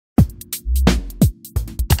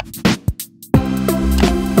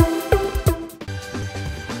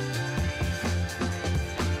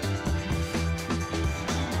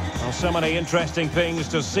So many interesting things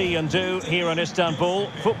to see and do here in Istanbul.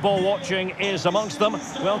 Football watching is amongst them.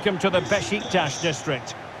 Welcome to the Beşiktaş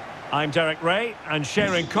district. I'm Derek Ray, and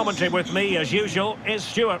sharing commentary with me, as usual, is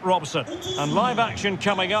Stuart Robson. And live action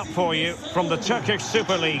coming up for you from the Turkish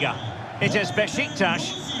Super League. It is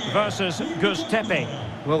Beşiktaş versus Göztepe.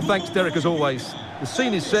 Well, thanks, Derek, as always. The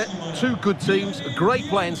scene is set, two good teams, a great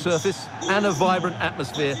playing surface and a vibrant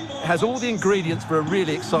atmosphere. It has all the ingredients for a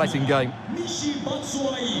really exciting game.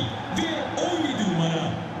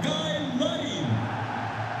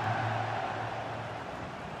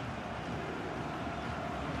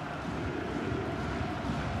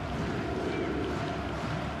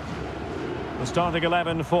 The starting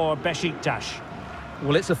 11 for Beşiktaş.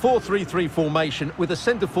 Well, it's a 4-3-3 formation with a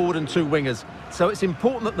centre-forward and two wingers. So it's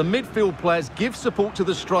important that the midfield players give support to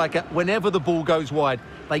the striker whenever the ball goes wide.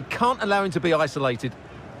 They can't allow him to be isolated.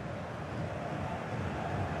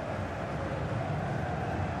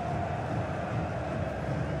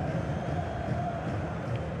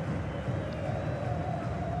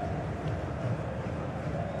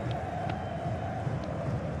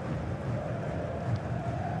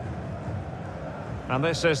 And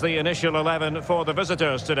this is the initial 11 for the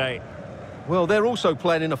visitors today. Well, they're also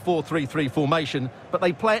playing in a 4-3-3 formation, but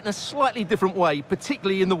they play it in a slightly different way,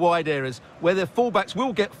 particularly in the wide areas, where their fullbacks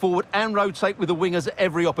will get forward and rotate with the wingers at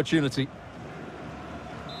every opportunity.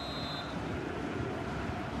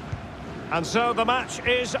 And so the match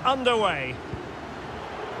is underway.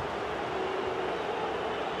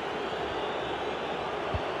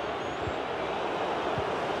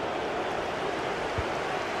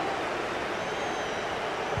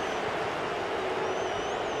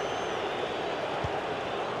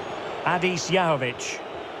 Adis Yahovic.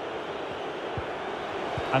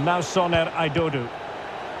 And now Soner Aydoğdu.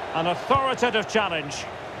 An authoritative challenge.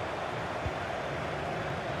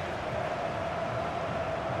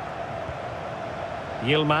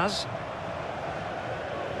 Yilmaz.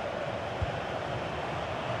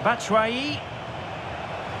 Batshuayi.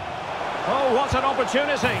 Oh, what an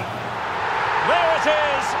opportunity. There it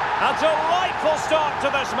is. A delightful start to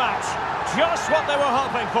this match. Just what they were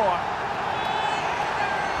hoping for.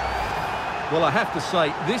 Well, I have to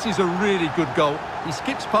say, this is a really good goal. He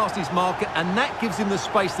skips past his marker, and that gives him the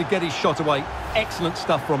space to get his shot away. Excellent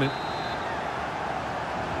stuff from him.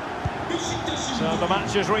 So the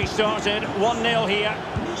match has restarted. 1-0 here.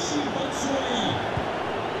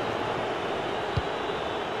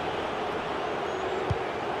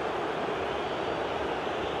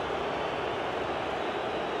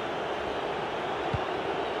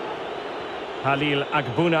 Halil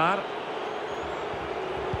Akbunar.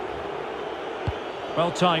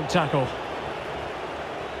 Well-timed tackle.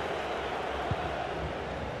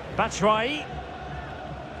 Batshuayi.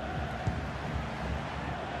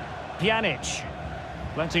 Pjanic.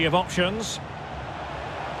 Plenty of options.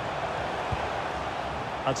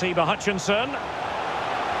 Atiba Hutchinson.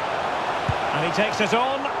 And he takes it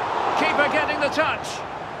on. Keeper getting the touch.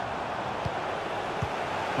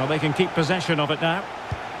 Well, they can keep possession of it now.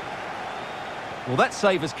 Well, that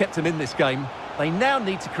save has kept them in this game. They now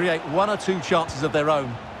need to create one or two chances of their own.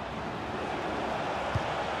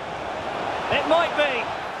 It might be.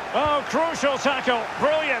 Oh, crucial tackle.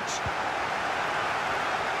 Brilliant.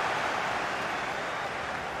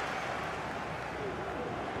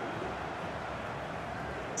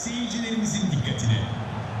 Seyircilerimizin dikkatine.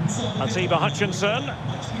 Atiba Hutchinson.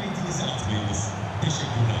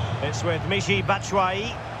 It's with Michy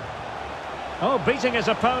Batshuayi. Oh, beating his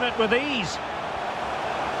opponent with ease.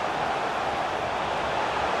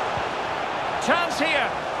 Chance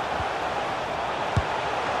here.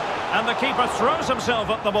 And the keeper throws himself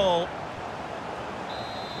at the ball.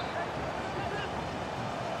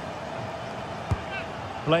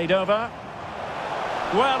 Played over.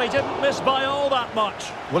 Well, he didn't miss by all that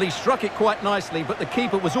much. Well, he struck it quite nicely, but the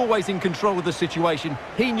keeper was always in control of the situation.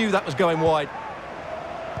 He knew that was going wide.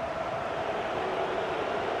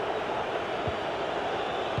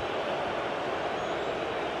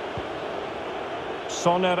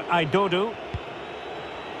 Soner Aydoğdu.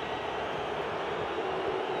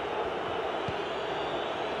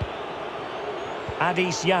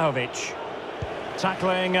 Adis Yahovic.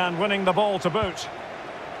 Tackling and winning the ball to boot.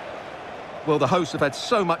 Well, the hosts have had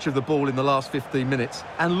so much of the ball in the last 15 minutes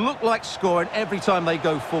and look like scoring every time they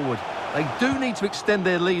go forward. They do need to extend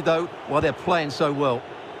their lead, though, while they're playing so well.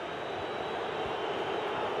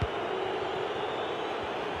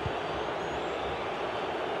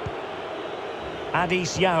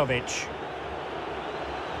 Adis Yahovic.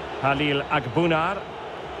 Halil Akbunar.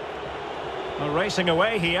 Racing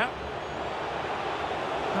away here.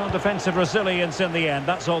 Well, defensive resilience in the end,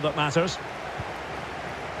 that's all that matters.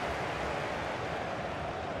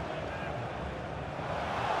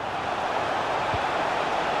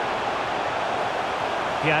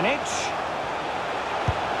 Pjanic.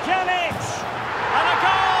 Pjanic! And a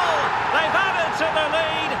goal! They've added to the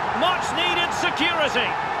lead. Much needed security.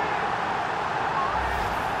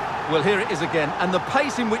 Well, here it is again, and the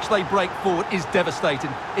pace in which they break forward is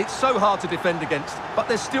devastating. It's so hard to defend against, but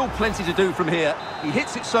there's still plenty to do from here. He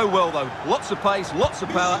hits it so well, though. Lots of pace, lots of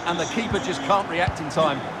power, and the keeper just can't react in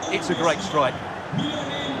time. It's a great strike.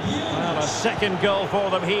 Well, a second goal for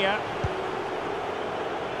them here.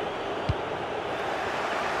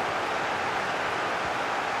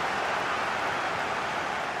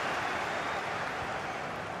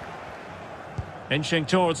 Inching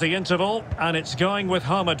towards the interval, and it's going with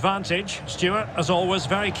home advantage. Stuart, as always,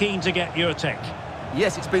 very keen to get your take.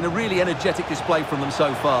 Yes, it's been a really energetic display from them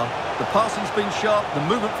so far. The passing's been sharp, the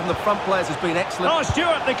movement from the front players has been excellent. Oh,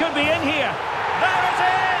 Stuart, they could be in here. There it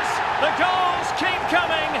is! The goals keep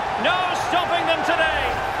coming. No stopping them today.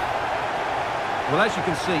 Well, as you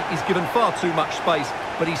can see, he's given far too much space,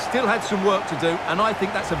 but he's still had some work to do, and I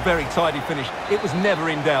think that's a very tidy finish. It was never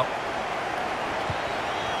in doubt.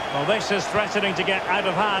 Well, this is threatening to get out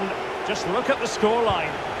of hand. Just look at the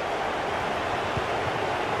scoreline.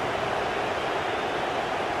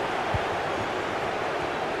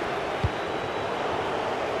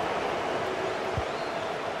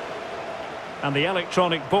 And the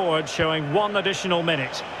electronic board showing 1 additional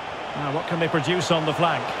minute. Now, what can they produce on the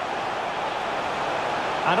flank?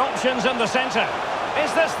 And options in the centre.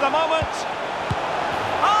 Is this the moment?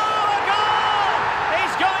 Oh, a goal!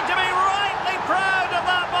 He's going to be rightly proud of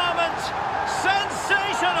that moment.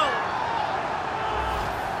 Sensational!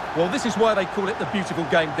 Well, this is why they call it the beautiful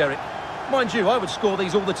game, Derek. Mind you, I would score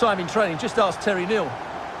these all the time in training, just ask Terry Neal.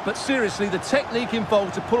 But seriously, the technique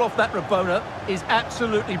involved to pull off that Rabona is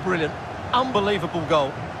absolutely brilliant. Unbelievable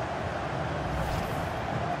goal.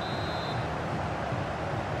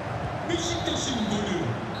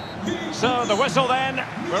 So the whistle then,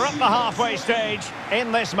 we're up the halfway stage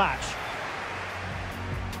in this match.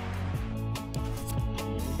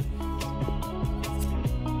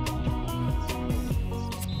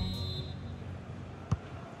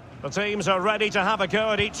 The teams are ready to have a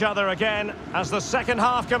go at each other again as the second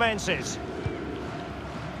half commences.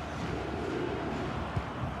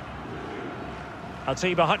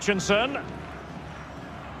 Atiba Hutchinson.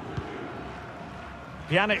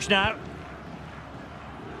 Pjanic now.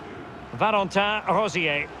 Valentin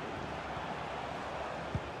Rosier.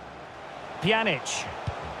 Pjanic.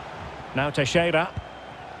 Now Teixeira.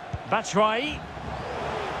 Batshuayi.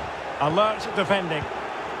 Alert defending.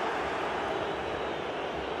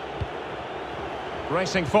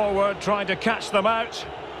 Racing forward, trying to catch them out.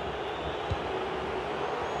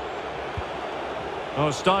 Oh,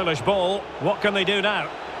 stylish ball. What can they do now?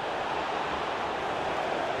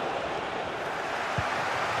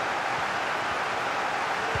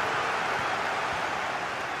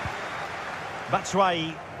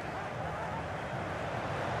 Batshuayi.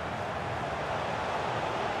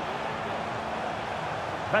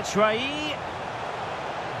 Batshuayi.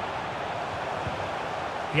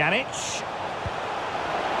 Pjanic.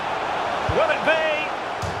 Will it be?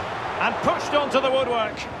 And pushed onto the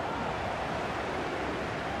woodwork.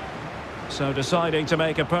 So deciding to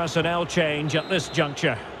make a personnel change at this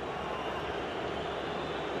juncture.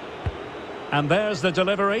 And there's the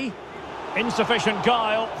delivery. Insufficient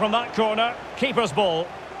guile from that corner. Keeper's ball.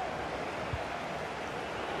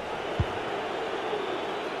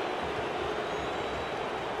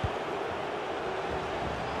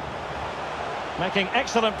 Making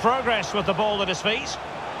excellent progress with the ball at his feet.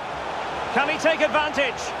 Can he take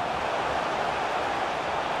advantage?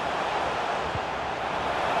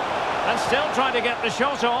 And still trying to get the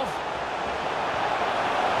shot off.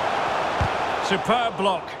 Superb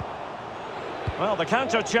block. Well, the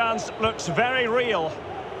counter chance looks very real.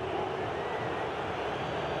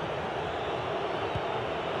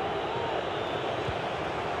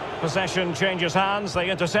 Possession changes hands, the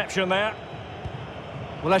interception there.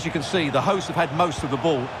 Well, as you can see, the hosts have had most of the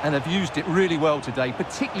ball and have used it really well today,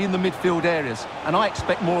 particularly in the midfield areas. And I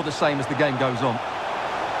expect more of the same as the game goes on.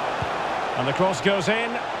 And the cross goes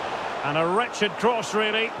in. And a wretched cross,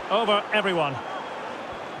 really, over everyone.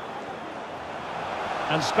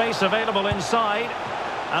 And space available inside.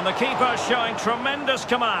 And the keeper showing tremendous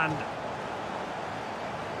command.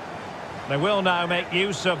 They will now make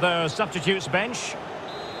use of their substitutes bench.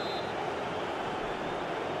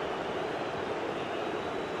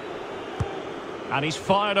 And he's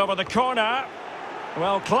fired over the corner.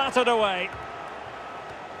 Well, clattered away.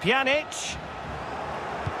 Pjanic.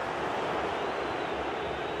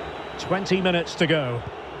 20 minutes to go.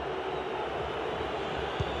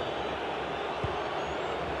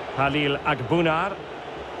 Halil Agbunar.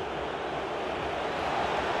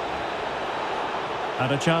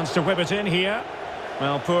 Had a chance to whip it in here.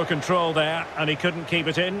 Well, poor control there, and he couldn't keep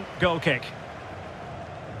it in. Goal kick.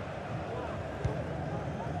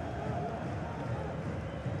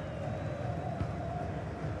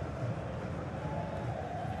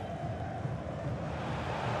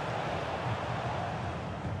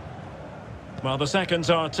 Well, the seconds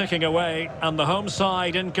are ticking away, and the home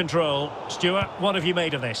side in control. Stuart, what have you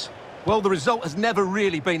made of this? Well, the result has never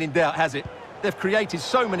really been in doubt, has it? They've created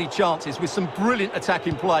so many chances with some brilliant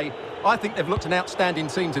attacking play. I think they've looked an outstanding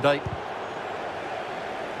team today.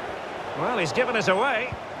 Well, he's given us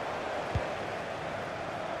away.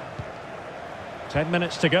 10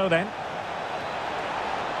 minutes to go then.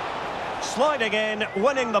 Sliding in,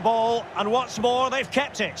 winning the ball, and what's more, they've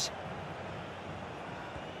kept it.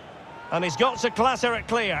 And he's got to clatter it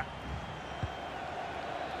clear.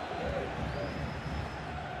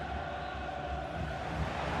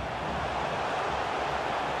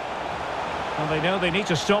 And they know they need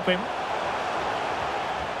to stop him.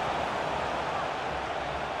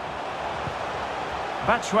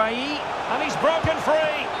 Batshuayi, and he's broken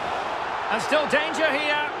free. And still danger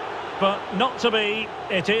here. But not to be.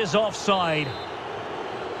 It is offside.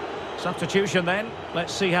 Substitution then.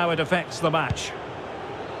 Let's see how it affects the match.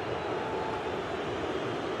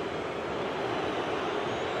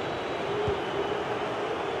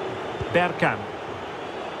 Berkan.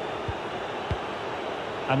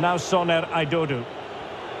 And now Soner Aydodu.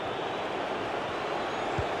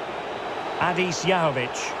 Adis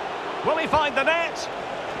Yahovic. Will he find the net?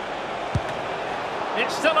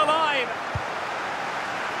 It's still alive.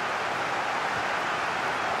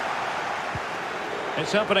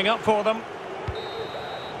 It's opening up for them.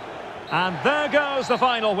 And there goes the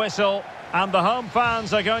final whistle. And the home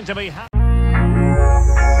fans are going to be happy.